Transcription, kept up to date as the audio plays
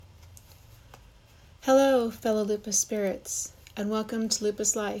Hello, fellow lupus spirits, and welcome to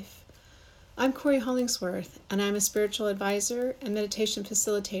Lupus Life. I'm Corey Hollingsworth, and I'm a spiritual advisor and meditation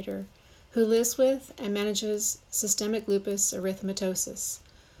facilitator who lives with and manages systemic lupus erythematosus,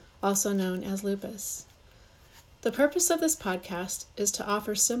 also known as lupus. The purpose of this podcast is to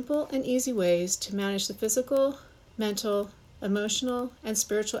offer simple and easy ways to manage the physical, mental, emotional, and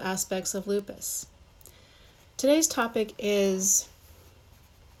spiritual aspects of lupus. Today's topic is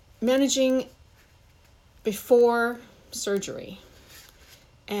managing before surgery.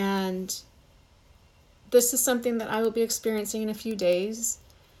 And this is something that I will be experiencing in a few days.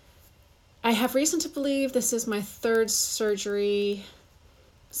 I have reason to believe this is my third surgery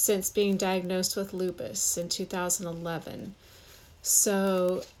since being diagnosed with lupus in 2011.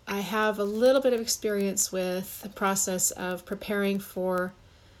 So I have a little bit of experience with the process of preparing for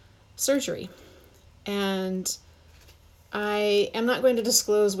surgery. And I am not going to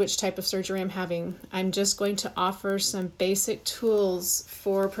disclose which type of surgery I'm having. I'm just going to offer some basic tools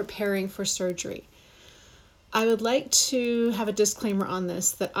for preparing for surgery. I would like to have a disclaimer on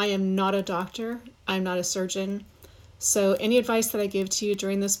this that I am not a doctor. I'm not a surgeon. So any advice that I give to you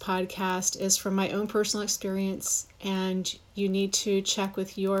during this podcast is from my own personal experience, and you need to check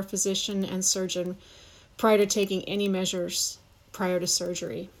with your physician and surgeon prior to taking any measures prior to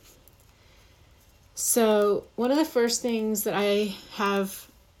surgery. So one of the first things that I have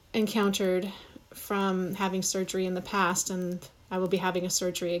encountered from having surgery in the past, and I will be having a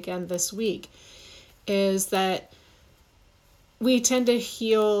surgery again this week, is that we tend to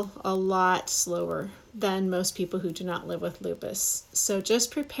heal a lot slower than most people who do not live with lupus. So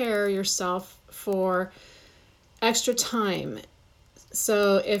just prepare yourself for extra time.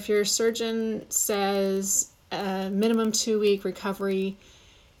 So if your surgeon says a minimum 2-week recovery,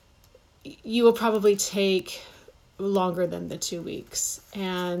 you will probably take longer than the 2 weeks,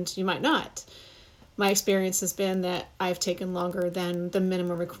 and you might not. My experience has been that I've taken longer than the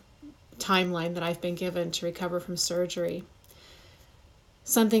minimum timeline that I've been given to recover from surgery.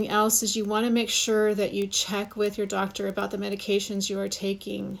 Something else is you want to make sure that you check with your doctor about the medications you are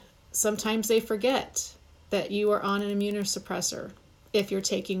taking. Sometimes they forget that you are on an immunosuppressor if you're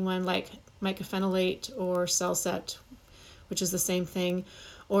taking one like mycophenolate or Cellcept, which is the same thing,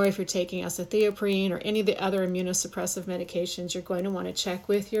 or if you're taking azathioprine or any of the other immunosuppressive medications, you're going to want to check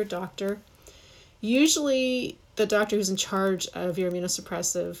with your doctor. Usually, the doctor who's in charge of your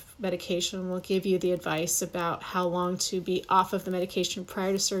immunosuppressive medication will give you the advice about how long to be off of the medication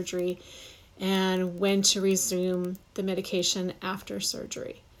prior to surgery and when to resume the medication after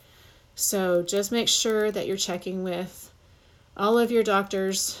surgery. So just make sure that you're checking with all of your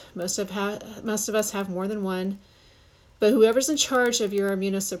doctors. Most of us have more than one. But whoever's in charge of your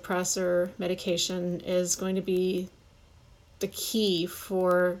immunosuppressor medication is going to be the key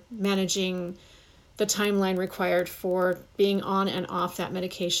for managing the timeline required for being on and off that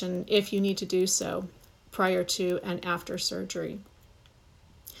medication if you need to do so prior to and after surgery.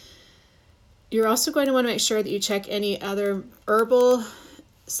 You're also going to want to make sure that you check any other herbal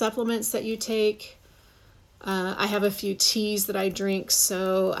supplements that you take. I have a few teas that I drink,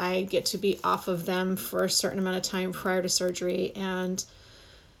 so I get to be off of them for a certain amount of time prior to surgery and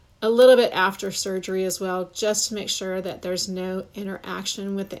a little bit after surgery as well, just to make sure that there's no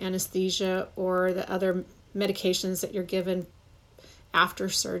interaction with the anesthesia or the other medications that you're given after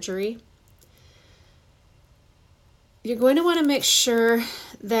surgery. You're going to want to make sure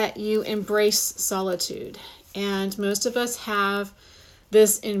that you embrace solitude, and most of us have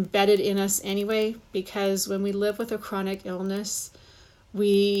this embedded in us anyway, because when we live with a chronic illness,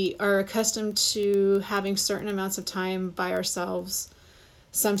 we are accustomed to having certain amounts of time by ourselves,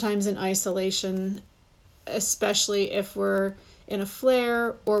 sometimes in isolation, especially if we're in a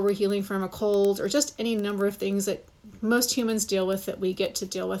flare or we're healing from a cold or just any number of things that most humans deal with that we get to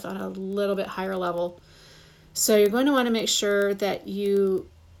deal with on a little bit higher level. So you're going to want to make sure that you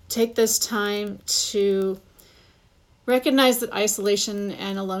take this time to recognize that isolation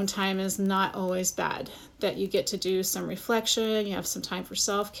and alone time is not always bad, that you get to do some reflection, you have some time for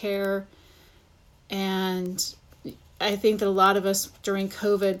self-care. And I think that a lot of us during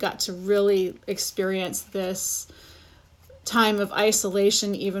COVID got to really experience this time of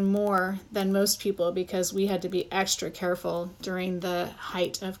isolation even more than most people, because we had to be extra careful during the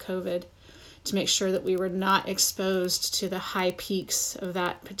height of COVID to make sure that we were not exposed to the high peaks of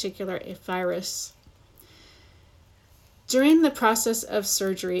that particular virus. During the process of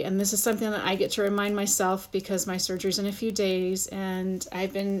surgery, and this is something that I get to remind myself because my surgery's in a few days and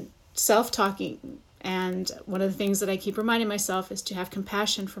I've been self-talking, and one of the things that I keep reminding myself is to have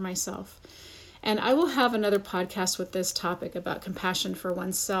compassion for myself. And I will have another podcast with this topic about compassion for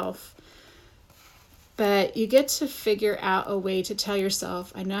oneself. But you get to figure out a way to tell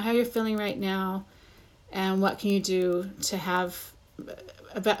yourself, I know how you're feeling right now, and what can you do to have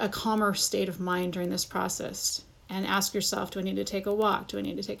a calmer state of mind during this process? And ask yourself, do I need to take a walk? Do I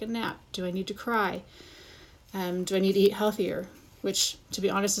need to take a nap? Do I need to cry? Do I need to eat healthier? Which, to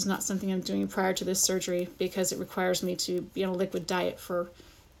be honest, is not something I'm doing prior to this surgery because it requires me to be on a liquid diet for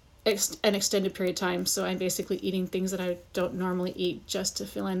an extended period of time. So I'm basically eating things that I don't normally eat just to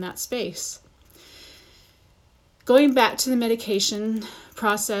fill in that space. Going back to the medication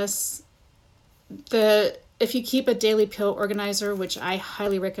process, if you keep a daily pill organizer, which I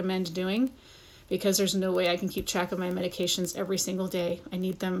highly recommend doing, because there's no way I can keep track of my medications every single day. I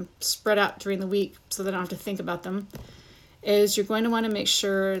need them spread out during the week so that I don't have to think about them, is you're going to want to make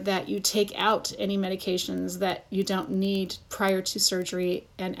sure that you take out any medications that you don't need prior to surgery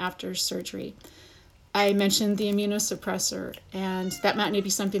and after surgery. I mentioned the immunosuppressor, and that might not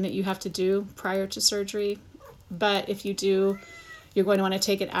be something that you have to do prior to surgery, but if you do, you're going to want to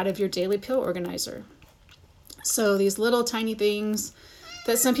take it out of your daily pill organizer. So these little tiny things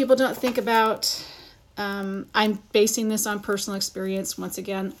that some people don't think about. I'm basing this on personal experience. Once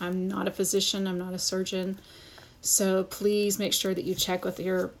again, I'm not a physician, I'm not a surgeon. So please make sure that you check with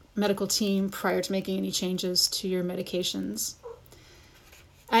your medical team prior to making any changes to your medications.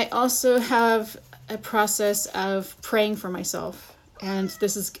 I also have a process of praying for myself. And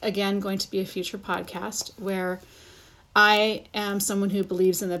this is, again, going to be a future podcast where I am someone who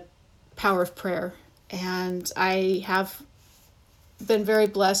believes in the power of prayer. And I have been very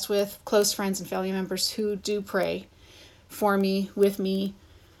blessed with close friends and family members who do pray for me, with me.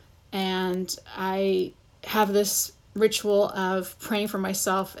 And I have this ritual of praying for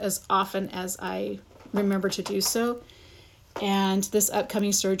myself as often as I remember to do so. And this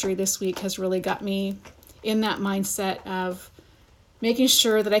upcoming surgery this week has really got me in that mindset of making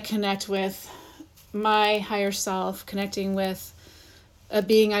sure that I connect with my higher self, connecting with a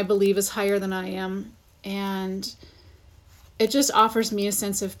being I believe is higher than I am. And it just offers me a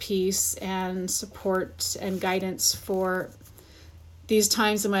sense of peace and support and guidance for these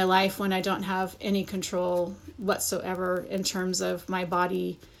times in my life when I don't have any control whatsoever in terms of my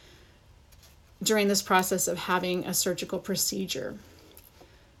body during this process of having a surgical procedure.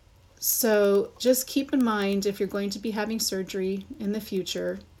 So just keep in mind, if you're going to be having surgery in the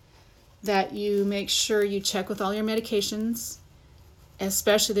future, that you make sure you check with all your medications,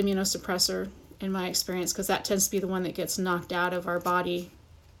 especially the immunosuppressor, in my experience, because that tends to be the one that gets knocked out of our body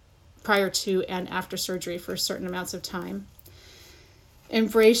prior to and after surgery for certain amounts of time.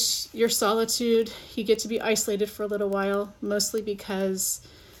 Embrace your solitude. You get to be isolated for a little while, mostly because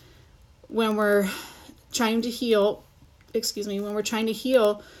when we're trying to heal,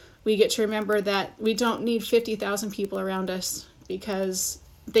 we get to remember that we don't need 50,000 people around us because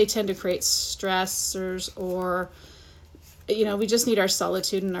they tend to create stressors, or we just need our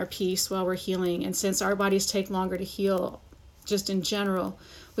solitude and our peace while we're healing. And since our bodies take longer to heal, just in general,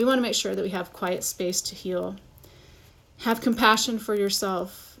 we want to make sure that we have quiet space to heal. Have compassion for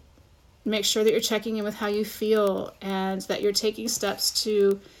yourself. Make sure that you're checking in with how you feel and that you're taking steps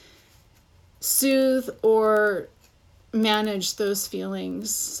to soothe or manage those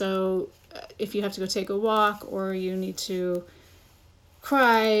feelings. So if you have to go take a walk, or you need to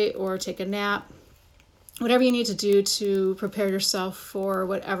cry or take a nap, whatever you need to do to prepare yourself for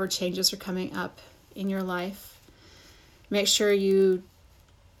whatever changes are coming up in your life. Make sure you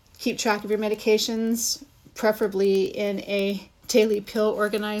keep track of your medications, preferably in a daily pill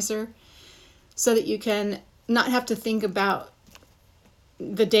organizer, so that you can not have to think about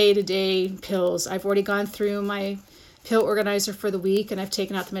the day-to-day pills. I've already gone through my pill organizer for the week, and I've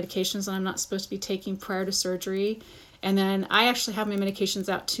taken out the medications that I'm not supposed to be taking prior to surgery. And then I actually have my medications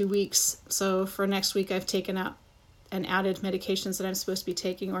out 2 weeks. So for next week, I've taken out and added medications that I'm supposed to be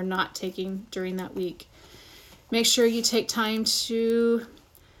taking or not taking during that week. Make sure you take time to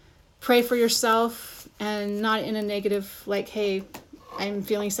pray for yourself, and not in a negative, like, hey, I'm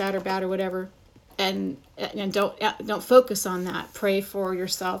feeling sad or bad or whatever. And don't focus on that. Pray for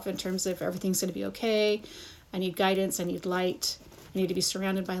yourself in terms of everything's going to be okay. I need guidance. I need light. I need to be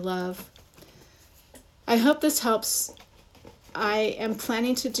surrounded by love. I hope this helps. I am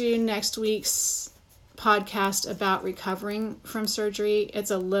planning to do next week's podcast about recovering from surgery.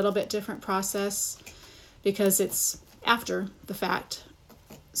 It's a little bit different process because it's after the fact.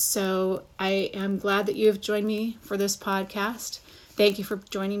 So I am glad that you have joined me for this podcast. Thank you for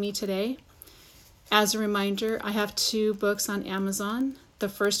joining me today. As a reminder, I have 2 books on Amazon. The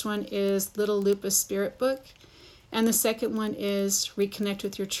first one is Little Lupus Spirit Book, and the second one is Reconnect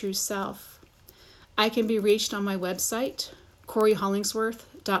with Your True Self. I can be reached on my website,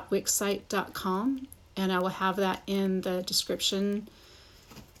 CoreyHollingsworth.wixsite.com. and I will have that in the description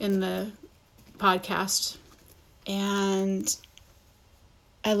in the podcast. And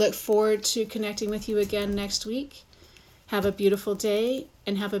I look forward to connecting with you again next week. Have a beautiful day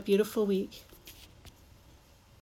and have a beautiful week.